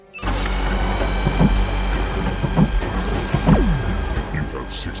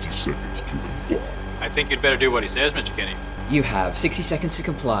seconds to comply. I think you'd better do what he says, Mr. Kinney. You have 60 seconds to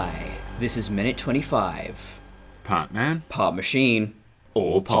comply. This is minute 25. Part man. Part machine.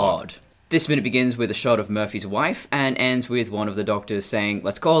 Or pod. This minute begins with a shot of Murphy's wife and ends with one of the doctors saying,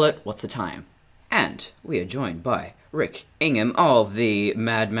 "Let's call it, what's the time?" And we are joined by Rick Ingham of the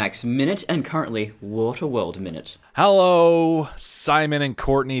Mad Max Minute and currently Waterworld Minute. Hello, Simon and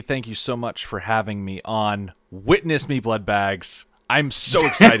Courtney. Thank you so much for having me on Witness Me, Bloodbags. I'm so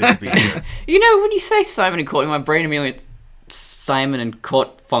excited to be here. You know, when you say Simon and Courtney, my brain immediately Simon and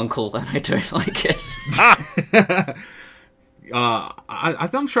Court Funkel, and I don't like it.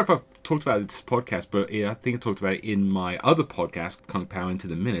 I'm sure if I've talked about this podcast, but yeah, I think I talked about it in my other podcast, Kung Pao Into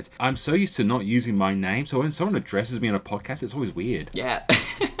the Minute. I'm so used to not using my name, so when someone addresses me on a podcast, it's always weird. Yeah.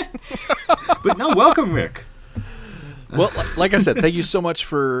 But no, welcome, Rick. Well, like I said, thank you so much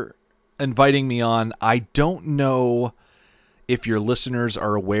for inviting me on. I don't know if your listeners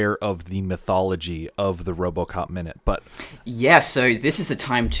are aware of the mythology of the RoboCop Minute, but... Yeah, so this is the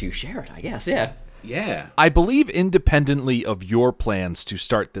time to share it, I guess, yeah. Yeah. I believe independently of your plans to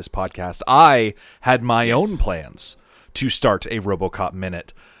start this podcast, I had my own plans to start a RoboCop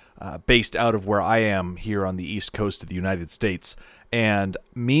Minute based out of where I am here on the East Coast of the United States. And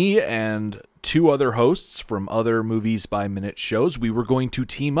me and two other hosts from other Movies by Minute shows, we were going to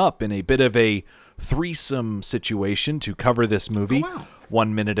team up in a bit of a threesome situation to cover this movie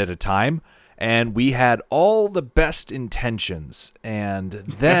 1 minute at a time. And we had all the best intentions. And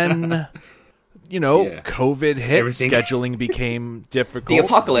then... You know, yeah. COVID hit, scheduling became difficult. The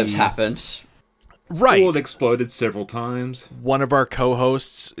apocalypse happened. Right. The world exploded several times. One of our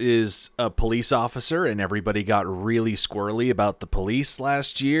co-hosts is a police officer, and everybody got really squirrely about the police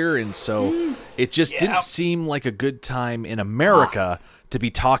last year, and so it just didn't seem like a good time in America to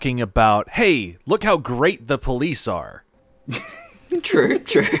be talking about, hey, look how great the police are. True.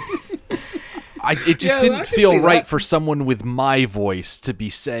 It just didn't feel right for someone with my voice to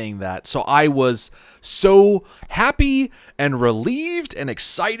be saying that. So I was so happy and relieved and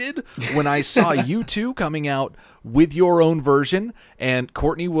excited when I saw you two coming out with your own version. And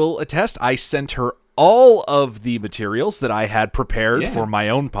Courtney will attest, I sent her all of the materials that I had prepared for my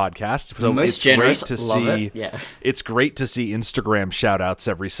own podcast. So Most generous. Great to see. It. Yeah. It's great to see Instagram shout outs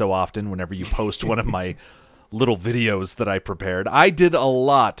every so often whenever you post one of my little videos that I prepared. I did a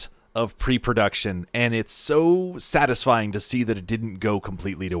lot of pre-production, and it's so satisfying to see that it didn't go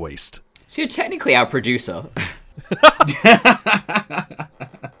completely to waste. So you're technically our producer.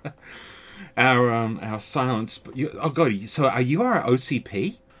 Our silence. Oh god! So are you our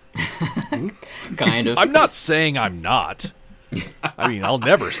OCP? Kind of. I'm not saying I'm not. I mean, I'll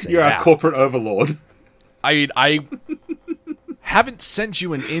never say you're that. our corporate overlord. I haven't sent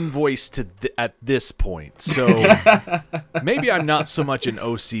you an invoice at this point, so maybe I'm not so much an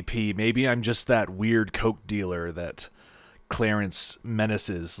OCP. Maybe I'm just that weird coke dealer that Clarence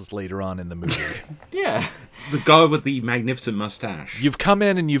menaces later on in the movie. Yeah. The guy with the magnificent mustache. You've come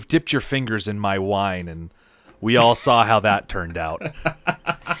in and you've dipped your fingers in my wine, and we all saw how that turned out.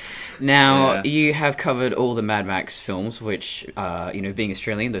 Now, you have covered all the Mad Max films, which, being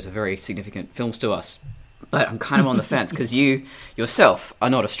Australian, those are very significant films to us. But I'm kind of on the fence, because you, yourself, are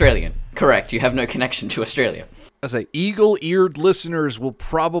not Australian. Correct, you have no connection to Australia. I say, eagle-eared listeners will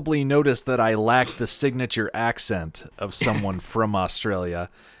probably notice that I lack the signature accent of someone from Australia,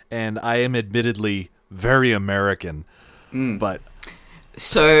 and I am admittedly very American, but...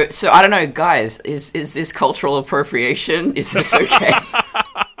 So I don't know, guys, is this cultural appropriation? Is this okay?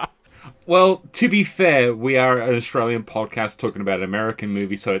 Well, to be fair, we are an Australian podcast talking about an American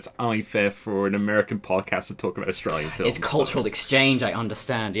movie, so it's only fair for an American podcast to talk about Australian films. It's cultural exchange, I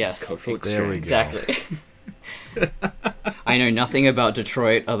understand, yes. It's cultural exchange. There we go. Exactly. I know nothing about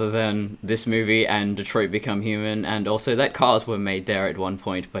Detroit other than this movie and Detroit Become Human, and also that cars were made there at one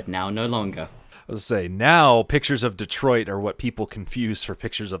point, but now no longer. I was say, now pictures of Detroit are what people confuse for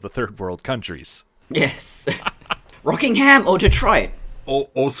pictures of the third world countries. Yes. Rockingham or Detroit?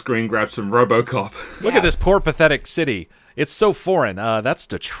 All screen grabs from RoboCop. Look at this poor, pathetic city. It's so foreign. That's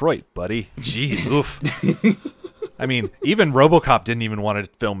Detroit, buddy. Jeez, oof. I mean, even RoboCop didn't even want to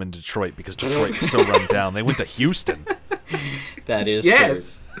film in Detroit because Detroit was so run down. They went to Houston. That is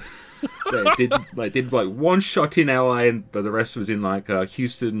true. They did one shot in LA, but the rest was in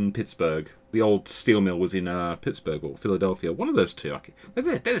Houston and Pittsburgh. The old steel mill was in Pittsburgh or Philadelphia. One of those two.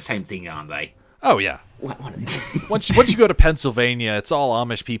 They're the same thing, aren't they? Oh, yeah. Once you go to Pennsylvania, it's all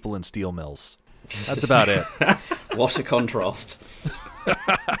Amish people and steel mills. That's about it. What a contrast.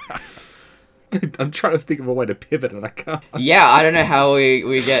 I'm trying to think of a way to pivot and I can't. Yeah, I don't know how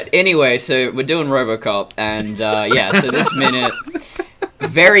we get... Anyway, so we're doing RoboCop, and so this minute...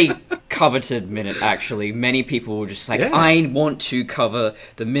 very coveted minute, actually. Many people were just like, Yeah. I want to cover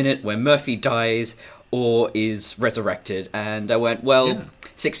the minute where Murphy dies or is resurrected. And I went, well, Yeah.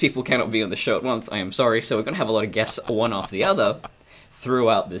 6 people cannot be on the show at once. I am sorry. So we're going to have a lot of guests, one after the other,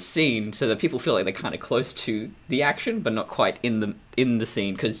 throughout this scene, so that people feel like they're kind of close to the action, but not quite in the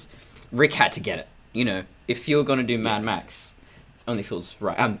scene, because Rick had to get it. You know, if you're going to do Mad Max, only feels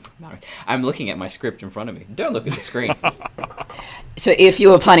right. I'm looking at my script in front of me. Don't look at the screen. So if you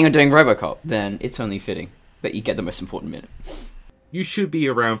were planning on doing RoboCop, then it's only fitting that you get the most important minute. You should be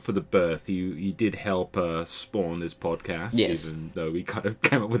around for the birth. You did help spawn this podcast, Yes. even though we kind of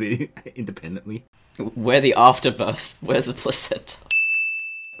came up with it independently. We're the afterbirth. We're the placenta.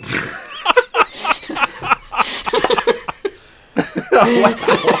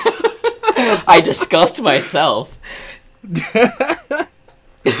 I disgust myself.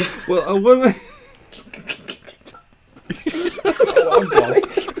 Well, I wasn't.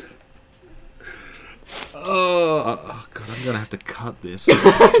 Oh god, I'm gonna have to cut this.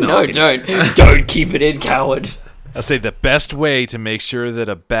 No, don't keep it in, coward. I say the best way to make sure that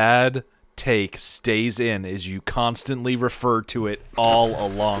a bad take stays in is you constantly refer to it all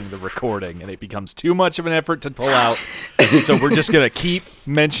along the recording, and it becomes too much of an effort to pull out. So we're just gonna keep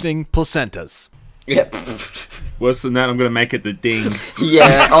mentioning placentas. Yep. Worse than that, I'm gonna make it the ding.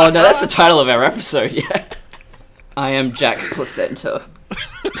 Yeah. Oh no, that's the title of our episode. Yeah. I am Jack's placenta.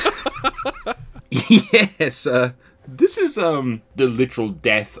 Yes, this is the literal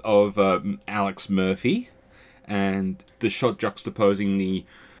death of Alex Murphy, and the shot juxtaposing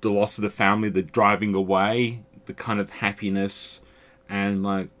the loss of the family, the driving away, the kind of happiness, and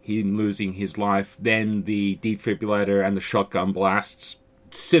like him losing his life. Then the defibrillator and the shotgun blasts.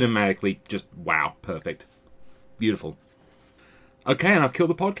 Cinematically, just wow, perfect, beautiful. Okay, and I've killed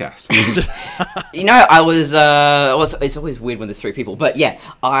the podcast. You know, I was, well, it's always weird when there's 3 people, but yeah,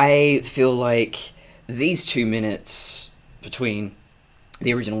 I feel like these 2 minutes between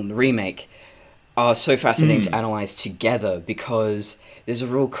the original and the remake are so fascinating to analyze together, because there's a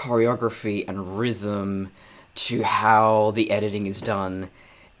real choreography and rhythm to how the editing is done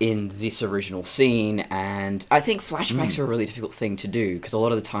in this original scene, and I think flashbacks are a really difficult thing to do, because a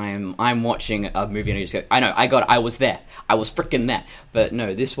lot of the time I'm watching a movie and I just go, I was there, I was freaking there, but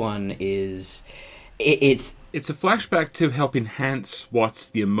no, this one is, it's It's a flashback to help enhance what's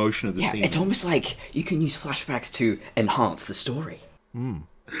the emotion of the scene. it's almost like you can use flashbacks to enhance the story.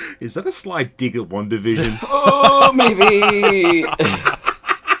 Is that a slight dig at WandaVision? Oh, maybe.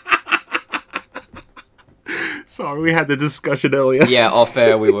 Sorry, we had the discussion earlier. Yeah, off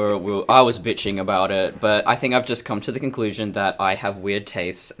air I was bitching about it, but I think I've just come to the conclusion that I have weird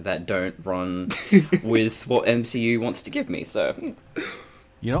tastes that don't run with what MCU wants to give me, so...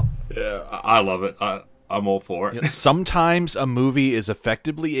 You know, Yeah, I love it. I'm all for it. sometimes a movie is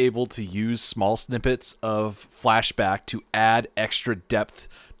effectively able to use small snippets of flashback to add extra depth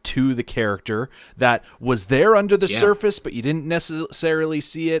to the character that was there under the surface, but you didn't necessarily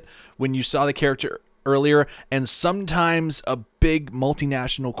see it when you saw the character earlier. And sometimes a big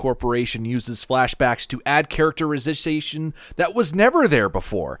multinational corporation uses flashbacks to add characterization that was never there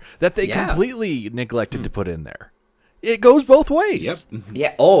before, that they completely neglected to put in there. It goes both ways. Yep.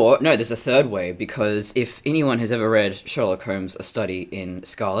 Yeah, or, no, there's a third way, because if anyone has ever read Sherlock Holmes, A Study in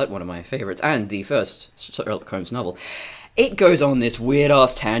Scarlet, one of my favorites, and the first Sherlock Holmes novel, it goes on this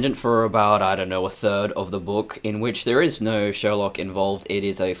weird-ass tangent for about, I don't know, a third of the book, in which there is no Sherlock involved. It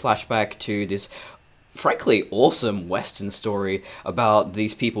is a flashback to this frankly awesome Western story about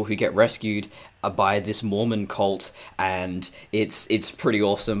these people who get rescued by this Mormon cult, and it's pretty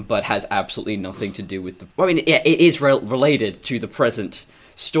awesome, but has absolutely nothing to do with the... I mean, yeah, it is related to the present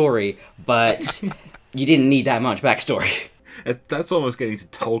story, but you didn't need that much backstory. That's almost getting to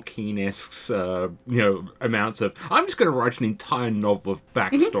Tolkien-esque, amounts of... I'm just going to write an entire novel of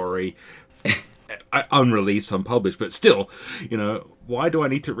backstory, unreleased, unpublished, but still, why do I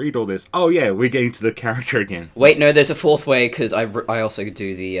need to read all this? Oh yeah, we're getting to the character again. Wait, no, there's a fourth way, because I also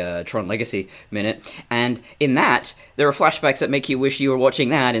do the Tron Legacy minute, and in that, there are flashbacks that make you wish you were watching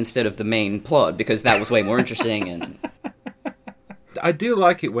that instead of the main plot, because that was way more interesting, and... I do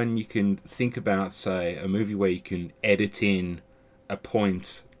like it when you can think about, say, a movie where you can edit in a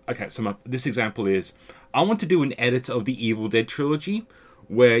point. Okay, so this example is, I want to do an edit of the Evil Dead trilogy,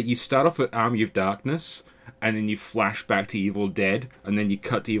 where you start off with Army of Darkness, and then you flash back to Evil Dead, and then you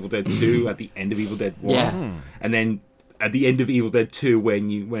cut to Evil Dead 2 at the end of Evil Dead 1. Yeah. And then at the end of Evil Dead 2,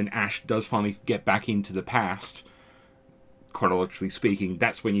 when Ash does finally get back into the past, chronologically speaking,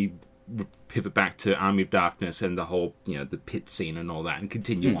 that's when you pivot back to Army of Darkness and the whole, the pit scene and all that, and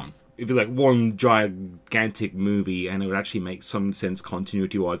continue on. it'd be like one gigantic movie, and it would actually make some sense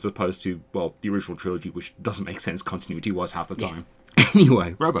continuity-wise, as opposed to, well, the original trilogy, which doesn't make sense continuity-wise half the time.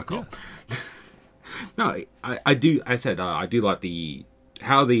 Anyway, RoboCop. Yeah. No, I do like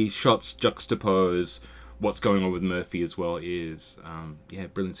how the shots juxtapose what's going on with Murphy as well is,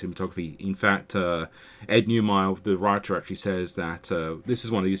 brilliant cinematography. In fact, Ed Neumeyer, the writer, actually says that this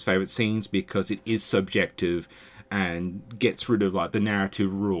is one of his favourite scenes because it is subjective and gets rid of like the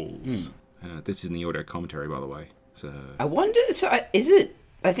narrative rules. This is in the audio commentary, by the way. So I wonder, is it...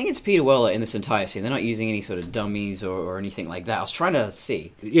 I think it's Peter Weller in this entire scene. They're not using any sort of dummies or anything like that. I was trying to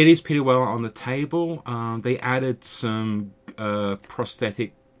see. It is Peter Weller on the table. They added some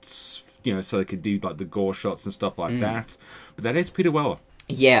prosthetics, so they could do like the gore shots and stuff like that. But that is Peter Weller.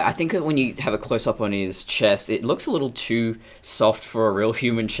 Yeah, I think when you have a close-up on his chest, it looks a little too soft for a real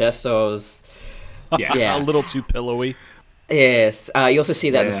human chest, so I was... Yeah, a little too pillowy. Yes. You also see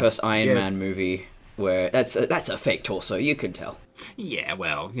that in the first Iron Man movie, where that's a fake torso, you can tell. Yeah,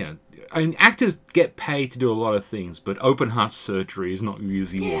 well, I mean, actors get paid to do a lot of things, but open heart surgery is not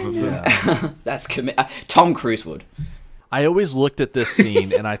usually one of them. That's Tom Cruise would. I always looked at this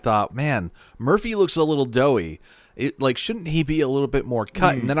scene and I thought, man, Murphy looks a little doughy. Shouldn't he be a little bit more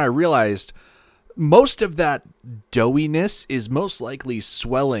cut? And then I realized most of that doughiness is most likely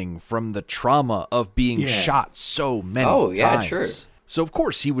swelling from the trauma of being shot so many times. True. So of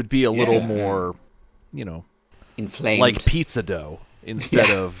course he would be a little more, inflamed, like pizza dough instead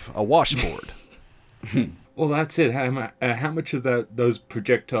of a washboard. Well, that's it. How much of those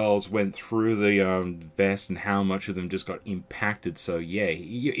projectiles went through the vest, and how much of them just got impacted? So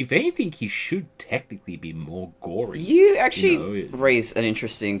if anything, he should technically be more gory. You actually raise an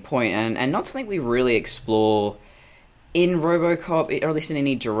interesting point, and not something we really explore in RoboCop, or at least in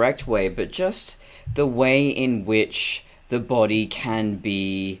any direct way, but just the way in which the body can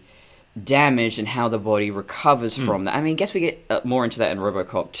be damaged and how the body recovers from that. I mean, I guess we get more into that in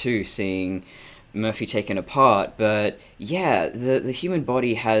RoboCop 2, seeing Murphy taken apart, but the human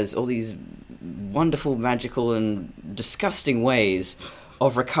body has all these wonderful, magical, and disgusting ways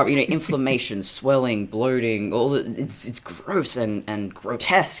of recovery. Inflammation, swelling, bloating, it's gross and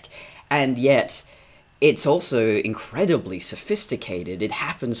grotesque, and yet it's also incredibly sophisticated. It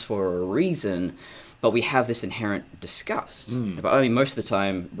happens for a reason, but we have this inherent disgust. But I mean, most of the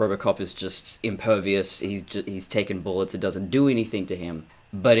time, RoboCop is just impervious. He's taken bullets. It doesn't do anything to him.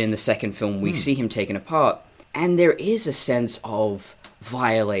 But in the second film, we see him taken apart, and there is a sense of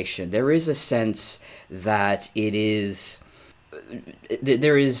violation. There is a sense that there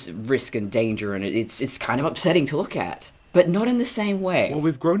is risk and danger, and it's kind of upsetting to look at, but not in the same way. Well,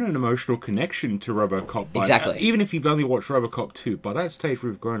 we've grown an emotional connection to RoboCop. Exactly. Even if you've only watched RoboCop 2, by that stage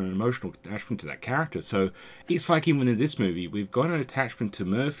we've grown an emotional attachment to that character. So it's like even in this movie, we've got an attachment to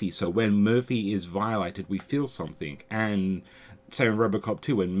Murphy, so when Murphy is violated, we feel something. And say in RoboCop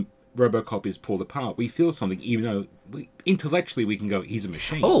 2, when RoboCop is pulled apart, we feel something, even though intellectually we can go, he's a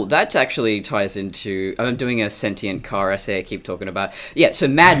machine. Oh, that actually ties into... I'm doing a sentient car essay I keep talking about. Yeah, so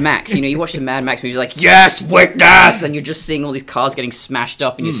Mad Max, you watch the Mad Max movies, you're like, yes, witness! And you're just seeing all these cars getting smashed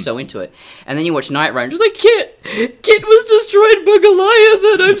up, and you're so into it. And then you watch Knight Rider, and you're just like, Kit was destroyed by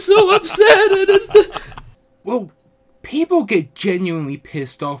Goliath, and I'm so upset, and it's... Well, people get genuinely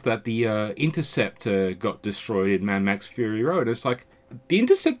pissed off that the Interceptor got destroyed in Mad Max Fury Road. It's like, the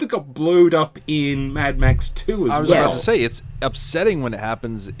Interceptor got blowed up in Mad Max 2 as well. I was about to say, it's upsetting when it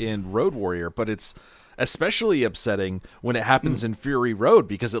happens in Road Warrior, but it's especially upsetting when it happens in Fury Road,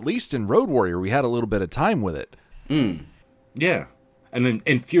 because at least in Road Warrior, we had a little bit of time with it. Yeah. And then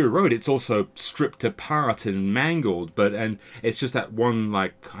in Fury Road, it's also stripped apart and mangled, and it's just that one,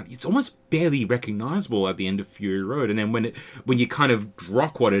 it's almost barely recognizable at the end of Fury Road. And then when you kind of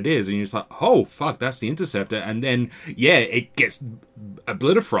grok what it is, and you're just like, oh, fuck, that's the Interceptor. And then, it gets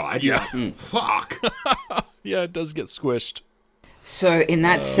obliterated. Yeah. Fuck. Yeah, it does get squished. So in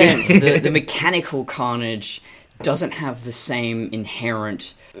that sense, the mechanical carnage doesn't have the same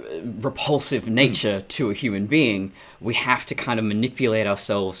inherent repulsive nature to a human being. We have to kind of manipulate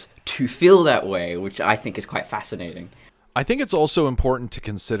ourselves to feel that way, which I think is quite fascinating. I think it's also important to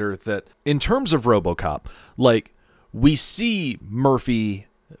consider that in terms of RoboCop, we see Murphy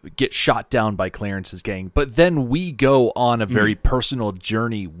get shot down by Clarence's gang, but then we go on a very personal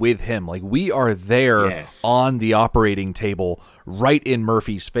journey with him. We are there on the operating table, right in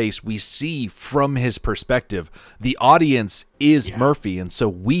Murphy's face. We see from his perspective. The audience is Murphy, and so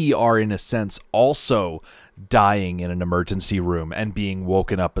we are, in a sense, also dying in an emergency room and being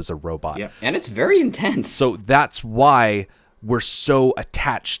woken up as a robot. Yep. And it's very intense. So that's why we're so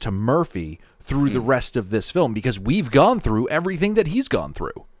attached to Murphy through the rest of this film, because we've gone through everything that he's gone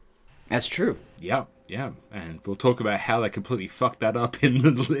through. That's true. Yeah, and we'll talk about how they completely fucked that up in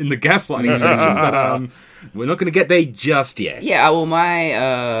the gaslighting section, but we're not going to get there just yet. Yeah, well,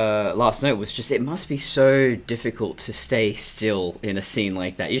 my last note was just, it must be so difficult to stay still in a scene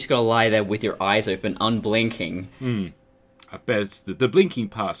like that. You just gotta lie there with your eyes open, unblinking. I bet it's the blinking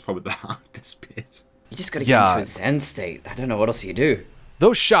part's probably the hardest bit. You just gotta get into a zen state. I don't know what else you do.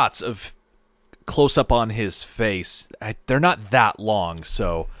 Those shots of close up on his face, they're not that long,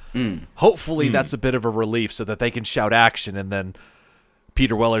 so hopefully that's a bit of a relief so that they can shout action, and then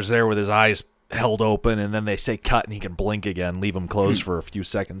Peter Weller's there with his eyes held open, and then they say cut and he can blink again, leave them closed for a few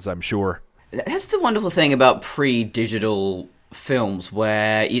seconds, I'm sure. That's the wonderful thing about pre-digital films,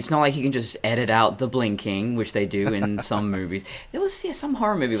 where it's not like you can just edit out the blinking, which they do in some movies. There was some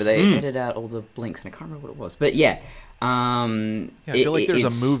horror movie where they edit out all the blinks, and I can't remember what it was. But yeah, I feel like there's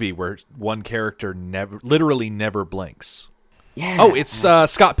a movie where one character literally never blinks. Yeah. Oh, it's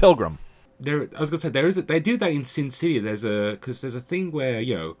Scott Pilgrim. I was going to say, they do that in Sin City. There's a thing where,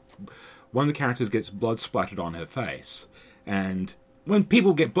 one of the characters gets blood splattered on her face, and when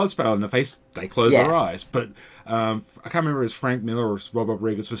people get blood splattered on their face, they close their eyes. But I can't remember if Frank Miller or Rob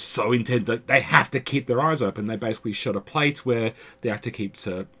Rodriguez was so intent that they have to keep their eyes open. They basically shot a plate where the actor keeps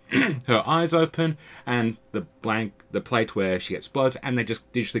her eyes open, and the plate where she gets blood, and they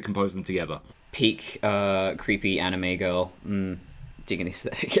just digitally compose them together. Peak creepy anime girl. Digging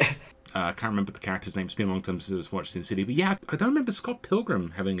aesthetic. Yeah. I can't remember the character's name. It's been a long time since I was watched Sin City. But yeah, I don't remember Scott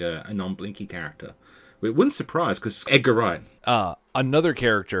Pilgrim having a non-blinky character. It wouldn't surprise, because Edgar Wright. Another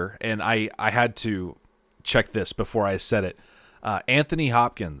character, and I had to check this before I said it, Anthony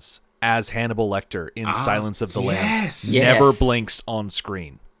Hopkins as Hannibal Lecter in Silence of the Lambs never blinks on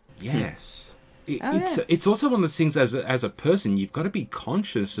screen. Yes. It's also one of those things, as a person, you've got to be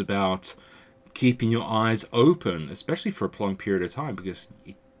conscious about keeping your eyes open, especially for a prolonged period of time, because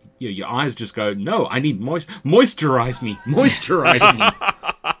your eyes just go, no, I need moisturize me.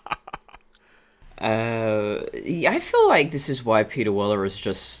 I feel like this is why Peter Weller is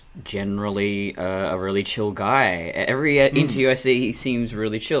just generally a really chill guy. Every interview I see, he seems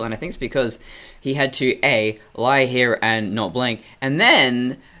really chill, and I think it's because he had to lie here and not blink, and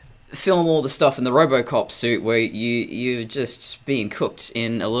then film all the stuff in the RoboCop suit where you're just being cooked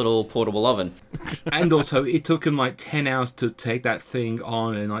in a little portable oven. And also, it took him like 10 hours to take that thing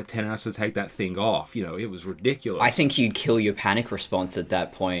on and like 10 hours to take that thing off. It was ridiculous. I think you'd kill your panic response at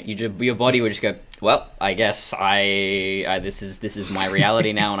that point. Your body would just go, well, I guess this is my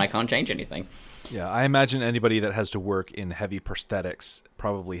reality now, and I can't change anything. Yeah, I imagine anybody that has to work in heavy prosthetics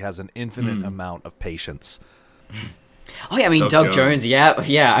probably has an infinite amount of patience. Oh yeah, I mean Doug Jones. Yeah.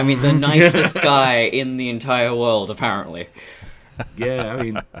 I mean the nicest guy in the entire world, apparently. Yeah, I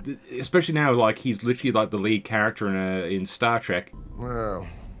mean, especially now, like he's literally like the lead character in Star Trek. Well,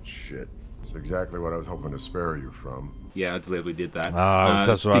 shit. That's exactly what I was hoping to spare you from. Yeah, I deliberately did that.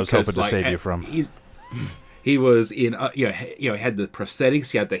 That's what I was hoping to save you from. He was in, he had the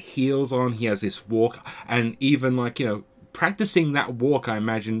prosthetics, he had the heels on, he has this walk, and even practicing that walk, I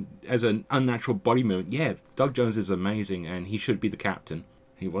imagine, as an unnatural body movement. Yeah, Doug Jones is amazing, and he should be the captain.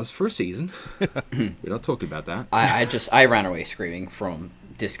 He was for a season. We're not talking about that. I ran away screaming from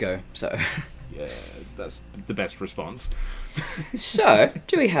disco, so... Yeah, that's the best response. So,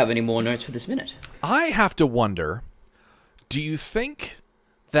 do we have any more notes for this minute? I have to wonder, do you think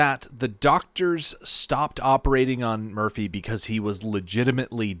that the doctors stopped operating on Murphy because he was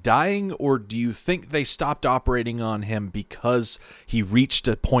legitimately dying, or do you think they stopped operating on him because he reached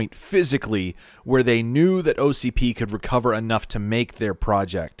a point physically where they knew that OCP could recover enough to make their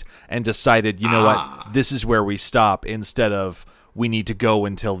project and decided, you know what, this is where we stop, instead of we need to go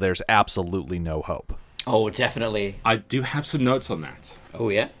until there's absolutely no hope? Oh, definitely. I do have some notes on that. Oh,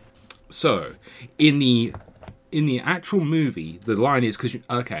 yeah? So, in the actual movie, the line is, because,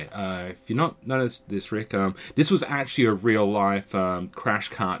 if you're not noticed this, Rick, this was actually a real-life crash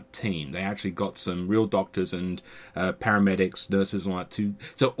cart team. They actually got some real doctors and paramedics, nurses, and all that, too.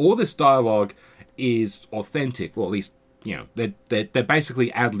 So all this dialogue is authentic, or at least, they're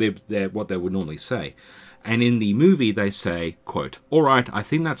basically ad-libbed what they would normally say. And in the movie, they say, quote, "All right, I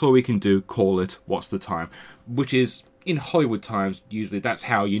think that's all we can do, call it, what's the time?" Which is, in Hollywood times, usually that's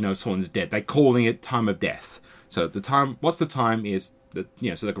how you know someone's dead. They're calling it time of death. So the time, what's the time is, so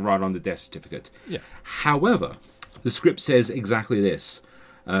they can write on the death certificate. Yeah. However, the script says exactly this.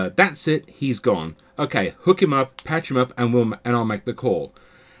 That's it, he's gone. Okay, hook him up, patch him up, and I'll make the call.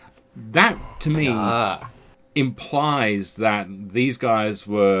 That, to me, implies that these guys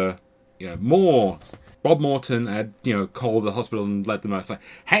were, more Bob Morton had, called the hospital and let them know, it's like,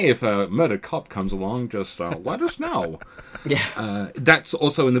 hey, if a murdered cop comes along, just let us know. Yeah. That's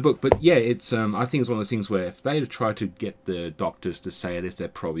also in the book. But yeah, it's I think it's one of those things where if they'd tried to get the doctors to say this, they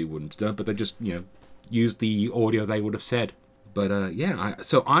probably wouldn't have done it, but they just, used the audio they would have said. But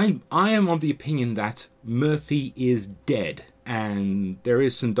I am of the opinion that Murphy is dead. And there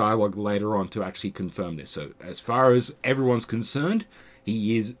is some dialogue later on to actually confirm this. So as far as everyone's concerned,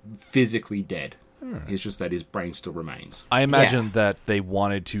 he is physically dead. It's just that his brain still remains. I imagine that they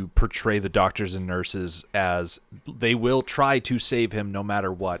wanted to portray the doctors and nurses as they will try to save him no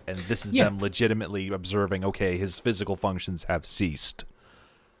matter what, and this is them legitimately observing, okay, his physical functions have ceased.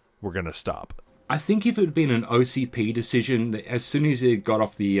 We're going to stop. I think if it had been an OCP decision, as soon as he got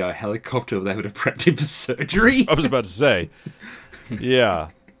off the helicopter, they would have prepped him for surgery. I was about to say. Yeah.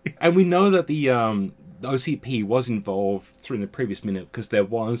 And we know that the OCP was involved through the previous minute because there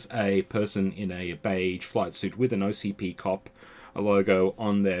was a person in a beige flight suit with an OCP cop logo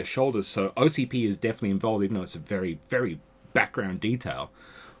on their shoulders. So OCP is definitely involved, even though it's a very, very background detail.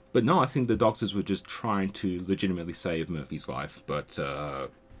 But no, I think the doctors were just trying to legitimately save Murphy's life. But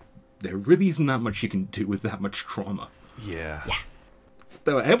there really isn't that much you can do with that much trauma. Yeah.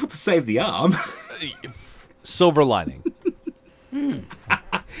 They were able to save the arm. Silver lining.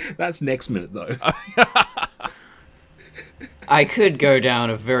 That's next minute, though. I could go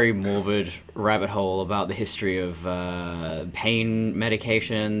down a very morbid rabbit hole about the history of pain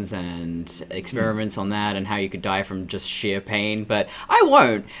medications and experiments on that and how you could die from just sheer pain, but I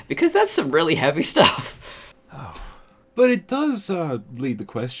won't, because that's some really heavy stuff. But it does lead the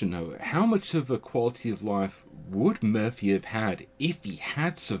question, though, how much of a quality of life would Murphy have had if he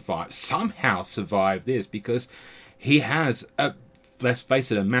had somehow survived this? Because he has, let's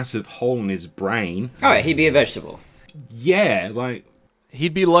face it, a massive hole in his brain. Oh, he'd be a vegetable. Yeah, like...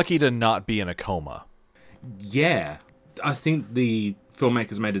 He'd be lucky to not be in a coma. Yeah. I think the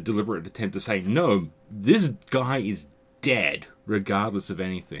filmmakers made a deliberate attempt to say, no, this guy is dead, regardless of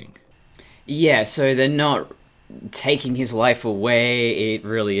anything. Yeah, so they're not taking his life away. It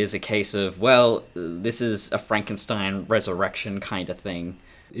really is a case of, well, this is a Frankenstein resurrection kind of thing.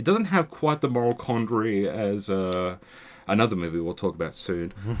 It doesn't have quite the moral quandary as another movie we'll talk about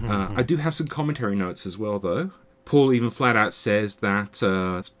soon. I do have some commentary notes as well, though. Paul even flat out says that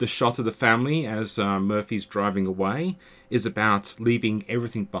the shot of the family as Murphy's driving away is about leaving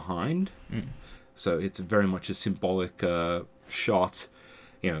everything behind. So it's very much a symbolic shot.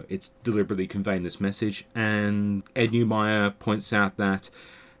 It's deliberately conveying this message. And Ed Neumeier points out that,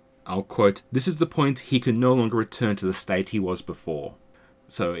 I'll quote, "This is the point he can no longer return to the state he was before."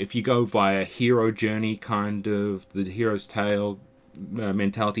 So if you go by a hero journey, kind of, the hero's tale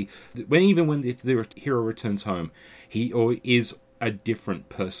mentality, when the hero returns home, he is a different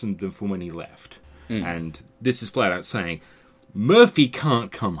person than from when he left. And this is flat out saying, Murphy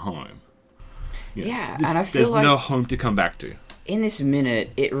can't come home. And I feel there's like no home to come back to. In this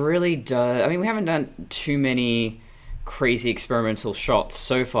minute, it really does. I mean, we haven't done too many crazy experimental shots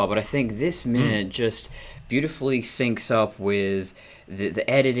so far, but I think this minute just beautifully syncs up with the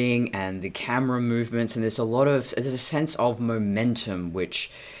editing and the camera movements, and there's a sense of momentum,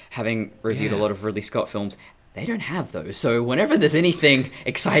 which, having reviewed a lot of Ridley Scott films, they don't have those. So whenever there's anything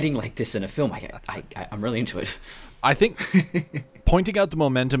exciting like this in a film, I'm really into it. I think pointing out the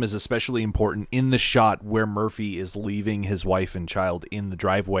momentum is especially important in the shot where Murphy is leaving his wife and child in the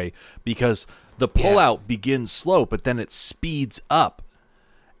driveway, because the pullout begins slow, but then it speeds up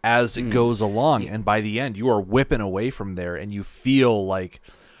as it goes along. And by the end, you are whipping away from there, and you feel like,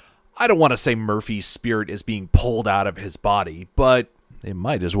 I don't want to say Murphy's spirit is being pulled out of his body, but it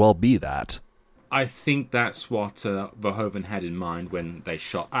might as well be that. I think that's what Verhoeven had in mind when they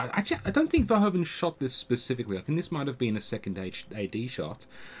shot. I don't think Verhoeven shot this specifically. I think this might have been a second AD shot.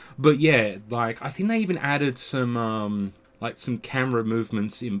 But yeah, I think they even added some some camera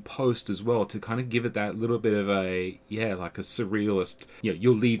movements in post as well to kind of give it that little bit of a surrealist,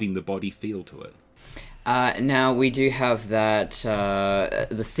 you're leaving the body feel to it. Now, we do have that,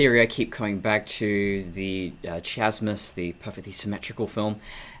 the theory I keep coming back to, the chiasmus, the perfectly symmetrical film.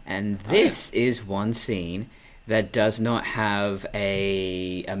 And this is one scene that does not have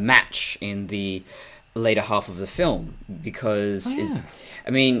a match in the later half of the film, because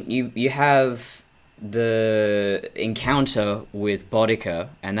you have the encounter with Boudica,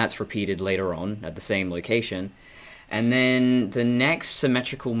 and that's repeated later on at the same location. And then the next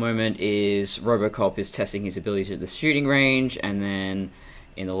symmetrical moment is RoboCop is testing his ability at the shooting range, and then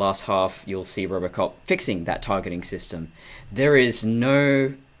in the last half you'll see RoboCop fixing that targeting system. There is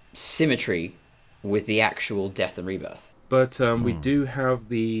no symmetry with the actual Death and Rebirth. But we do have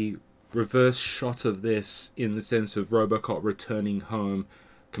the reverse shot of this in the sense of RoboCop returning home,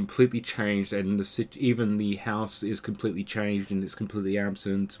 completely changed, and even the house is completely changed and it's completely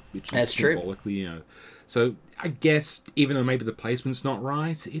absent, which is That's true. symbolically, you know. So I guess even though maybe the placement's not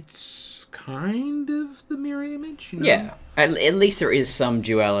right, it's kind of the mirror image. You know? Yeah, at least there is some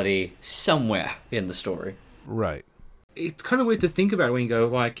duality somewhere in the story. Right. It's kind of weird to think about when you go,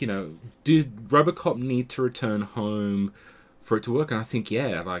 like, you know, did RoboCop need to return home for it to work? And I think,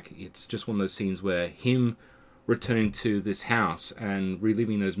 yeah, like, it's just one of those scenes where him returning to this house and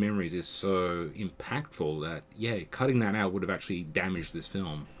reliving those memories is so impactful that, yeah, cutting that out would have actually damaged this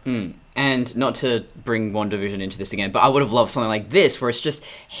film. And not to bring WandaVision into this again, but I would have loved something like this where it's just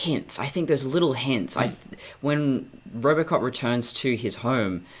hints. I think those little hints. When RoboCop returns to his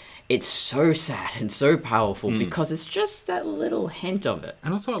home, it's so sad and so powerful because it's just that little hint of it.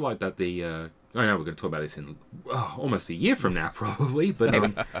 And also I like that I know we're going to talk about this in almost a year from now, probably, but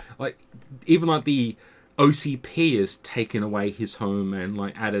like even like the OCP has taken away his home and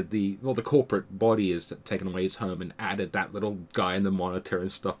like added the corporate body has taken away his home and added that little guy in the monitor and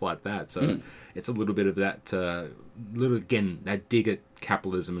stuff like that. So it's a little bit of that that dig at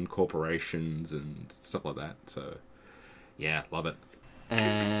capitalism and corporations and stuff like that. So yeah, love it.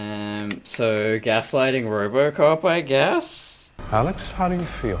 So gaslighting RoboCop, I guess. Alex, how do you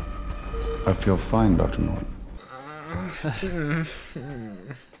feel? I feel fine, Dr. Norton.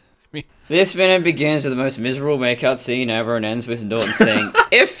 This minute begins with the most miserable makeout scene ever and ends with Norton saying,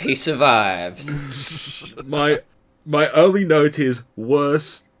 "If he survives." My only note is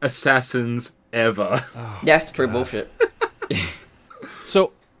worst assassins ever. Yeah, it's pretty bullshit.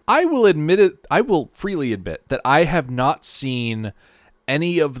 So I will freely admit that I have not seen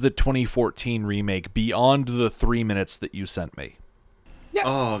any of the 2014 remake beyond the 3 minutes that you sent me.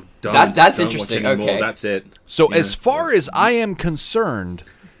 Oh, That's don't interesting. watch anymore. Okay. That's it. So as far as I am concerned,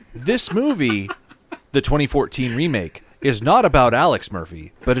 this movie, the 2014 remake, is not about Alex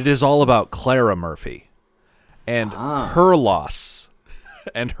Murphy, but it is all about Clara Murphy and her loss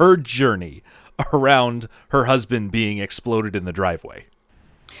and her journey around her husband being exploded in the driveway.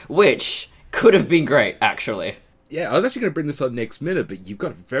 Which could have been great, actually. Yeah, I was actually going to bring this up next minute, but you've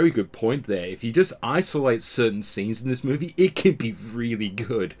got a very good point there. If you just isolate certain scenes in this movie, it can be really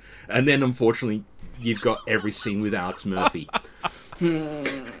good. And then, unfortunately, you've got every scene with Alex Murphy. I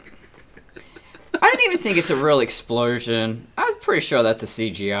don't even think it's a real explosion. I'm pretty sure that's a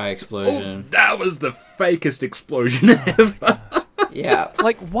CGI explosion. Oh, that was the fakest explosion ever. Yeah.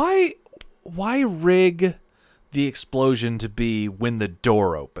 Like, why rig the explosion to be when the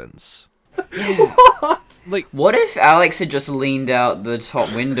door opens? What if Alex had just leaned out the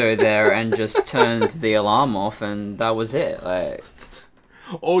top window there and just turned the alarm off and that was it? Like,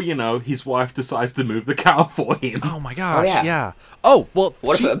 or, you know, his wife decides to move the car for him. Oh my gosh, yeah. yeah. Oh, well,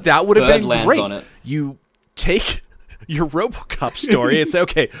 What see, if a that would have bird been lands great. on it? You take your RoboCop story and say,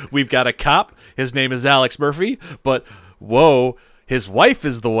 okay, we've got a cop, his name is Alex Murphy, but whoa, his wife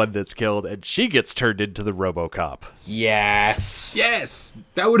is the one that's killed, and she gets turned into the RoboCop. yes. Yes!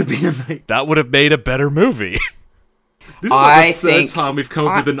 That would have been amazing. That would have made a better movie. This is like I the third think- time we've come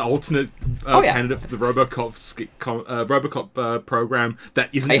up with an alternate yeah. candidate for the RoboCop program that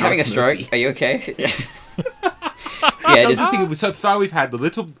isn't Are you having a Alex stroke? Murphy. Are you okay? Yeah, I it was is. just thinking, so far we've had the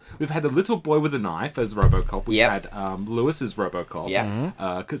little boy with a knife as RoboCop. We've Yep. had Lewis as RoboCop. Yeah.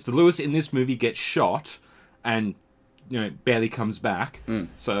 Because the Lewis in this movie gets shot and barely comes back.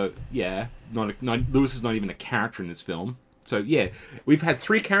 So yeah, Lewis is not even a character in this film. So yeah, we've had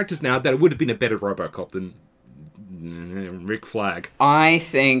 3 characters now that would have been a better RoboCop than Rick Flag. I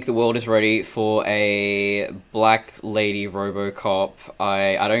think the world is ready for a black lady RoboCop.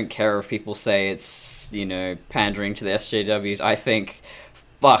 I don't care if people say it's, pandering to the SJWs. I think,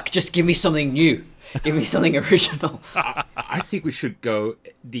 fuck, just give me something new. Give me something original. I think we should go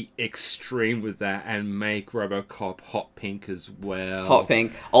the extreme with that and make RoboCop hot pink as well. Hot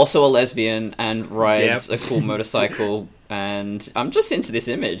pink, also a lesbian, and rides Yep. a cool motorcycle, and I'm just into this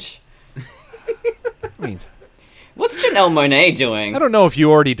image. I mean, What's Janelle Monáe doing? I don't know if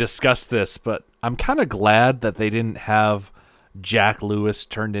you already discussed this, but I'm kind of glad that they didn't have Jack Lewis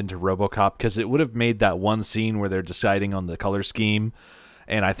turned into RoboCop, because it would have made that one scene where they're deciding on the color scheme,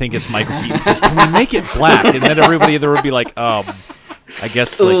 and I think it's Michael Keaton says, "Can we make it black?" And then everybody there would be like, I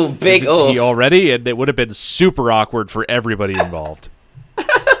guess, Ooh, big isn't he oof. already? And it would have been super awkward for everybody involved.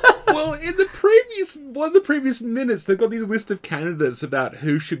 Well, in one of the previous minutes, they've got these list of candidates about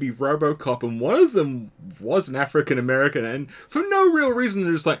who should be RoboCop, and one of them was an African American, and for no real reason,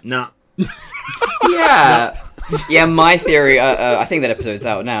 they're just like, nah. Yeah. Yeah, my theory, I think that episode's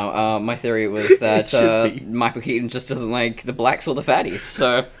out now. My theory was that should be. Michael Keaton just doesn't like the blacks or the fatties,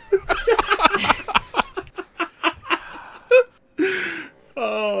 so...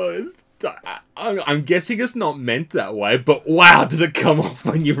 I'm guessing it's not meant that way, but wow, does it come off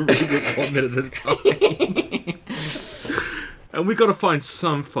when you read it 1 minute at a time. And we got to find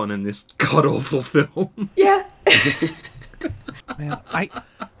some fun in this god-awful film. Yeah. Man,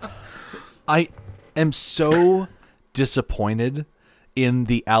 I am so disappointed in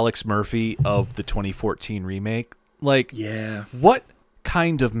the Alex Murphy of the 2014 remake. Like, Yeah. what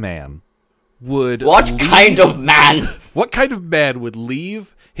kind of man would What kind of man? What kind of man would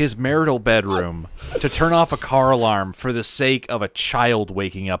leave his marital bedroom to turn off a car alarm for the sake of a child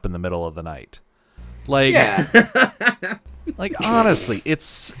waking up in the middle of the night? Like, Yeah. like honestly,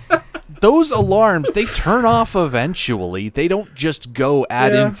 it's those alarms, they turn off eventually. They don't just go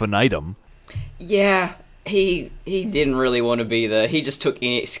ad infinitum. Yeah, he didn't really want to be there. He just took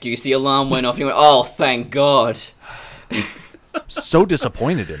any excuse. The alarm went off and he went, oh, thank God. So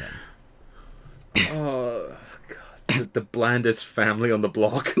disappointed in him. Oh, God. The blandest family on the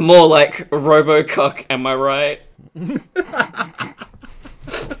block. More like Robocock, am I right?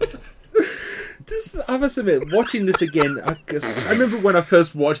 I must admit, watching this again, I remember when I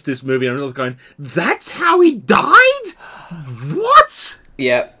first watched this movie, and I was going, that's how he died? What?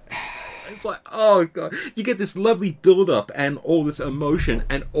 Yep. It's like, oh god, you get this lovely build-up and all this emotion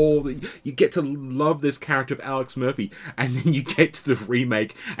and you get to love this character of Alex Murphy, and then you get to the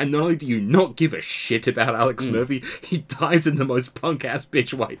remake, and not only do you not give a shit about Alex Murphy, he dies in the most punk-ass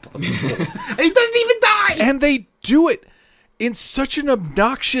bitch way possible. And he doesn't even die! And they do it in such an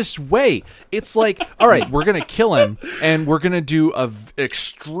obnoxious way. It's like, all right, we're going to kill him, and we're going to do a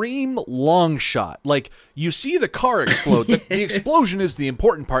extreme long shot. Like, you see the car explode. The explosion is the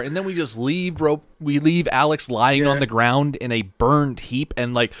important part, and then we just leave Alex lying on the ground in a burned heap,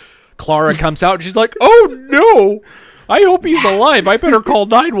 and, like, Clara comes out, and she's like, oh, no! I hope he's alive. I better call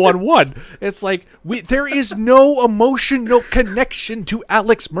 911. It's like, there is no emotional connection to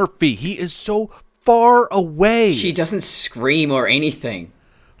Alex Murphy. He is so far away. She doesn't scream or anything.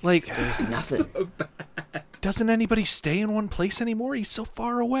 Like, There's nothing. doesn't anybody stay in one place anymore? He's so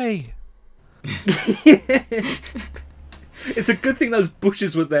far away. It's a good thing those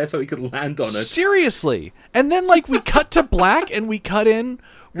bushes were there so he could land on it. Seriously. And then, like, we cut to black and we cut in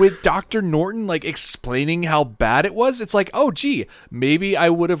with Dr. Norton, like, explaining how bad it was. It's like, oh, gee, maybe I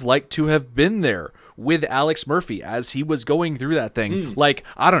would have liked to have been there with Alex Murphy as he was going through that thing. Like,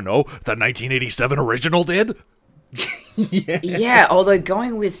 I don't know, the 1987 original did? Yeah, although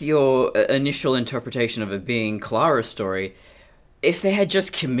going with your initial interpretation of it being Clara's story, if they had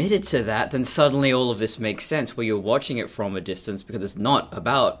just committed to that, then suddenly all of this makes sense, where you're watching it from a distance, because it's not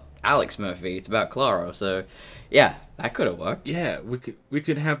about Alex Murphy, it's about Clara. So, yeah, that could have worked. Yeah, we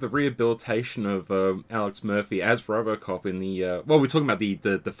could have the rehabilitation of Alex Murphy as RoboCop in the we're talking about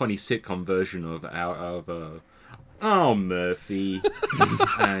the funny sitcom version of oh Murphy,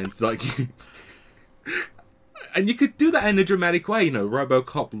 and it's like, and you could do that in a dramatic way, you know,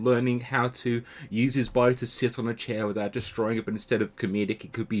 RoboCop learning how to use his body to sit on a chair without destroying it, but instead of comedic,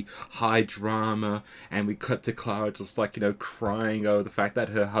 it could be high drama, and we cut to Clara just like, you know, crying over the fact that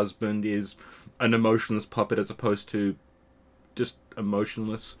her husband is an emotionless puppet as opposed to just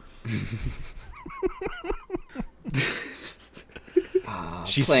emotionless.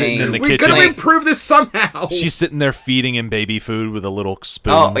 She's playing- sitting in the We're kitchen. gonna improve this somehow! She's sitting there feeding him baby food with a little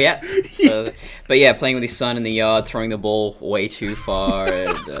spoon. Oh, yeah. But yeah, playing with his son in the yard, throwing the ball way too far,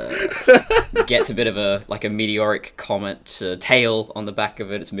 and gets a bit of a meteoric comet tail on the back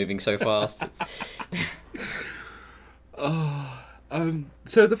of it. It's moving so fast.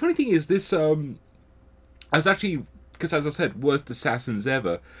 So the funny thing is, this I was actually, because as I said, worst assassins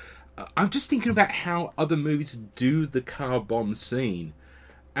ever. I'm just thinking about how other movies do the car bomb scene,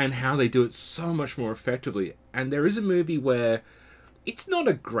 and how they do it so much more effectively. And there is a movie where it's not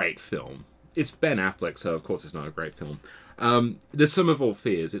a great film. It's Ben Affleck, so of course it's not a great film. There's Sum of All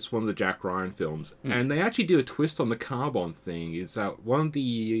Fears. It's one of the Jack Ryan films, and they actually do a twist on the car bomb thing. Is that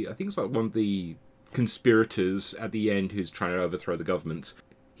I think it's like one of the conspirators at the end who's trying to overthrow the government.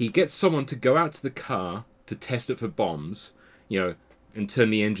 He gets someone to go out to the car to test it for bombs, you know, and turn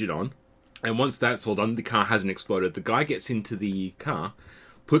the engine on. And once that's all done, the car hasn't exploded. The guy gets into the car,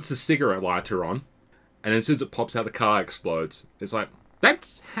 puts a cigarette lighter on, and as soon as it pops out, the car explodes. It's like,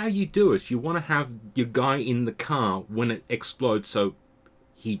 that's how you do it. You want to have your guy in the car when it explodes so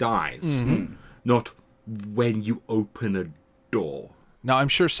he dies. Not when you open a door. Now, I'm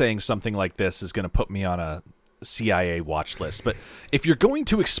sure saying something like this is going to put me on a CIA watch list. But if you're going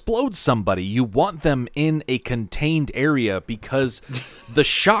to explode somebody, you want them in a contained area, because the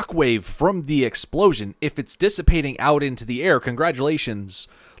shockwave from the explosion, if it's dissipating out into the air, congratulations,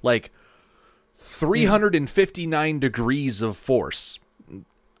 like 359 degrees of force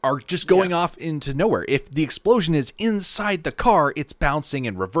are just going off into nowhere. If the explosion is inside the car, it's bouncing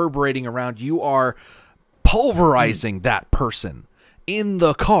and reverberating around. You are pulverizing that person in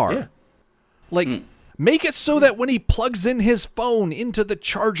the car. Yeah. Like, make it so that when he plugs in his phone into the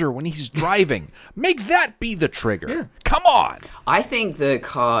charger when he's driving, make that be the trigger. Yeah. Come on. I think the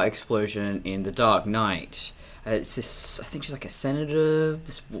car explosion in The Dark Knight, it's this, I think she's like a senator,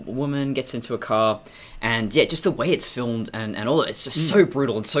 this woman gets into a car, and yeah, just the way it's filmed and all, it's just so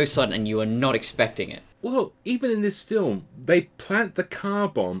brutal and so sudden, and you are not expecting it. Well, even in this film, they plant the car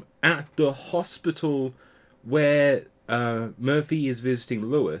bomb at the hospital where Murphy is visiting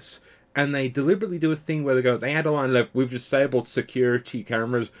Lewis, and they deliberately do a thing where they had a line like, we've disabled security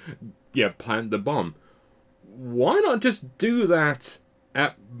cameras, plant the bomb. Why not just do that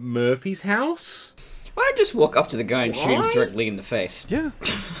at Murphy's house? Why don't you just walk up to the guy and shoot him Why? directly in the face? Yeah.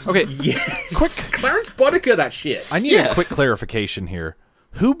 Okay. Yeah. Quick. Clarence Boddicker, that shit. I need Yeah. a quick clarification here.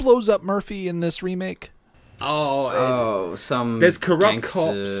 Who blows up Murphy in this remake? Oh, some there's corrupt gangster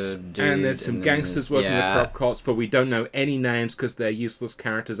cops, dude, and there's some then gangsters working with yeah. corrupt cops, but we don't know any names because they're useless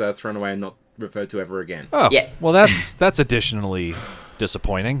characters that are thrown away and not referred to ever again. Oh, Yeah. well, that's additionally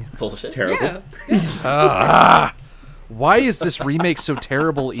disappointing. Bullshit. Terrible. Yeah. Why is this remake so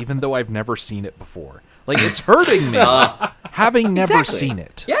terrible, even though I've never seen it before? Like, it's hurting me, having never Exactly. seen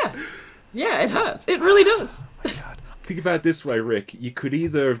it. Yeah. Yeah, it hurts. It really does. Think about it this way, Rick. You could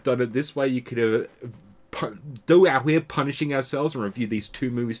either have done it this way, you could have do out here punishing ourselves and review these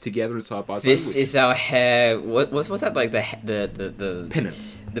two movies together and side by side. This is our hair. What's that like? The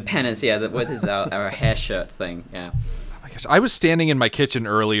penance. The penance. Yeah. What is our hair shirt thing? Yeah. Oh my gosh, I was standing in my kitchen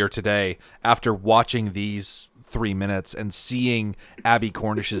earlier today after watching these 3 minutes and seeing Abby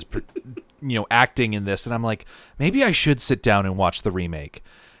Cornish's, acting in this, and I'm like, maybe I should sit down and watch the remake.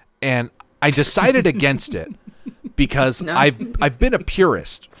 And I decided against it because I've been a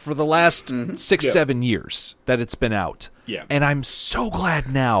purist for the last 6-7 years that it's been out. Yeah. And I'm so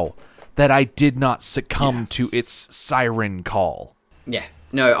glad now that I did not succumb to its siren call. Yeah.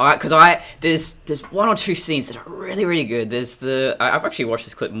 No, there's one or two scenes that are really, really good. I've actually watched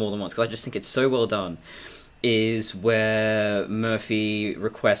this clip more than once because I just think it's so well done. Is where Murphy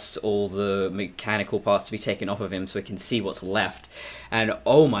requests all the mechanical parts to be taken off of him so he can see what's left. And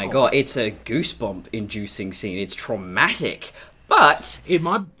oh my god, it's a goosebump-inducing scene. It's traumatic, but It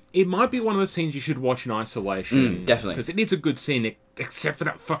might be one of the scenes you should watch in isolation. definitely. Because it is a good scene, except for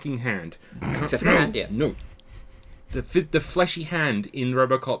that fucking hand. except for the hand, yeah. No. The fleshy hand in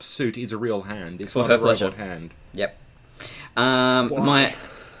Robocop's suit is a real hand. It's For not her a robot pleasure. hand. Yep. My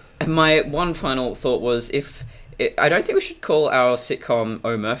one final thought was I don't think we should call our sitcom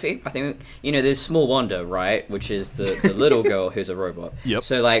Oh Murphy. I think, there's Small Wonder, right? Which is the little girl who's a robot. Yep.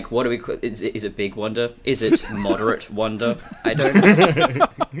 So, like, what do we call is it Big Wonder? Is it Moderate Wonder? I don't know.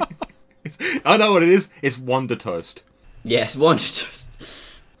 I know what it is. It's Wonder Toast. Yes, Wonder.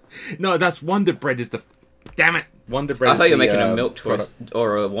 No, that's Wonder Bread is the... Damn it. Wonder Bread I is thought you were the, making a Milk product. Toast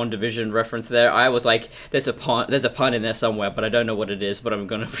or a WandaVision reference there. I was like, there's a pun in there somewhere, but I don't know what it is, but I'm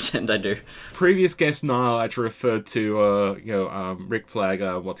going to pretend I do. Previous guest Niall actually referred to, Rick Flag,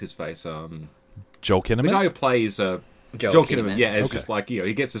 what's his face? Joel The guy Kinnaman? who plays... Joel Kinnaman. Kinnaman. Yeah, it's just like,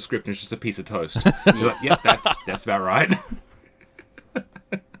 he gets the script and it's just a piece of toast. You're like, yep, that's about right.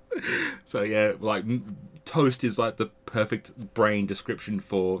 So, yeah, like... Toast is like the perfect brain description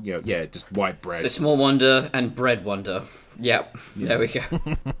for, just white bread. So Small Wonder and Bread Wonder. Yep, there we go.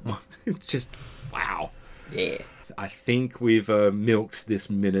 It's just, wow. Yeah. I think we've milked this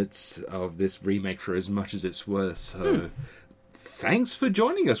minutes of this remake for as much as it's worth, so thanks for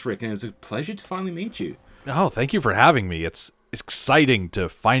joining us, Rick, and it's a pleasure to finally meet you. Oh, thank you for having me. It's exciting to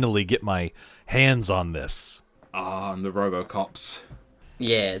finally get my hands on this. And the Robocops.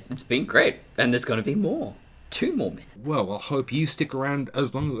 Yeah, it's been great. And there's going to be more. 2 more minutes. Well, I hope you stick around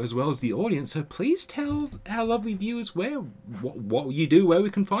as well as the audience, so please tell our lovely viewers what you do, where we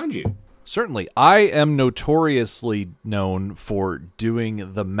can find you. Certainly. I am notoriously known for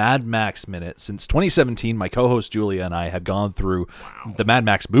doing the Mad Max Minute. Since 2017, my co-host Julia and I have gone through the Mad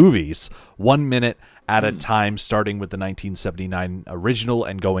Max movies 1 minute at a time, starting with the 1979 original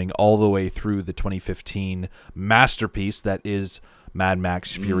and going all the way through the 2015 masterpiece that is Mad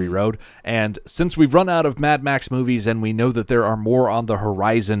Max Fury Road. And since we've run out of Mad Max movies and we know that there are more on the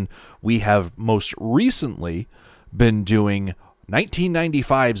horizon, we have most recently been doing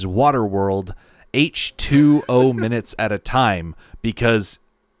 1995's Waterworld H2O minutes at a time, because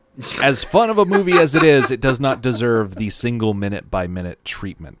as fun of a movie as it is, it does not deserve the single minute-by-minute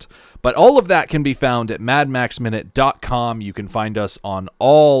treatment. But all of that can be found at madmaxminute.com. You can find us on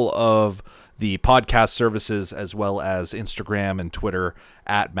all of the podcast services, as well as Instagram and Twitter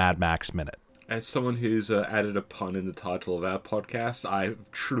at madmaxminute. As someone who's added a pun in the title of our podcast, I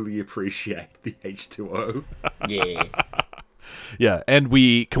truly appreciate the H2O. Yeah. Yeah, and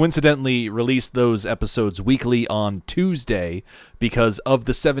we coincidentally release those episodes weekly on Tuesday because of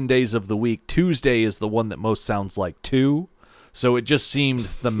the 7 days of the week. Tuesday is the one that most sounds like two, so it just seemed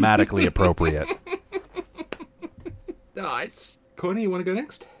thematically appropriate. Nice. Courtney, you want to go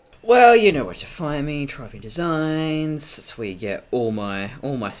next? Well, you know where to find me, Trophy Designs. That's where you get all my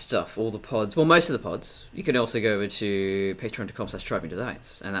stuff, all the pods. Well, most of the pods. You can also go over to patreon.com/Trophy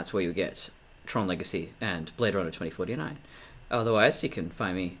Designs, and that's where you'll get Tron Legacy and Blade Runner 2049. Otherwise, you can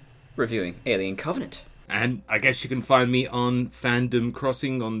find me reviewing Alien Covenant. And I guess you can find me on Fandom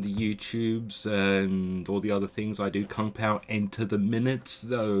Crossing on the YouTubes and all the other things I do. Kung Pao Enter the Minutes,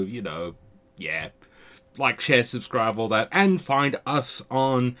 though, you know, yeah. Like, share, subscribe, all that. And find us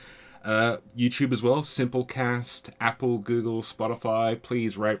on YouTube as well. Simplecast, Apple, Google, Spotify.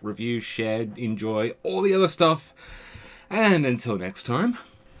 Please rate, review, share, enjoy, all the other stuff. And until next time...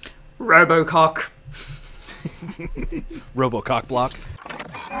 Robocock. Robocock block.